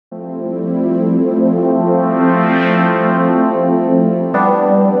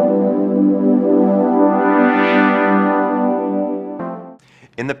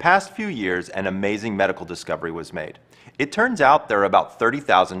In the past few years, an amazing medical discovery was made. It turns out there are about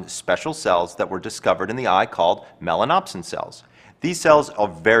 30,000 special cells that were discovered in the eye called melanopsin cells. These cells are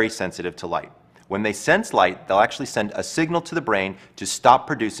very sensitive to light. When they sense light, they'll actually send a signal to the brain to stop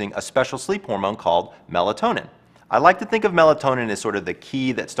producing a special sleep hormone called melatonin. I like to think of melatonin as sort of the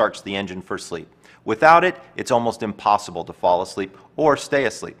key that starts the engine for sleep. Without it, it's almost impossible to fall asleep or stay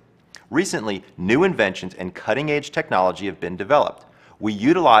asleep. Recently, new inventions and cutting-edge technology have been developed. We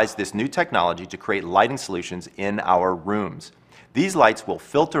utilize this new technology to create lighting solutions in our rooms. These lights will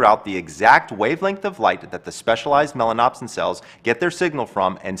filter out the exact wavelength of light that the specialized melanopsin cells get their signal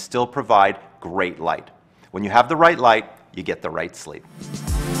from and still provide great light. When you have the right light, you get the right sleep.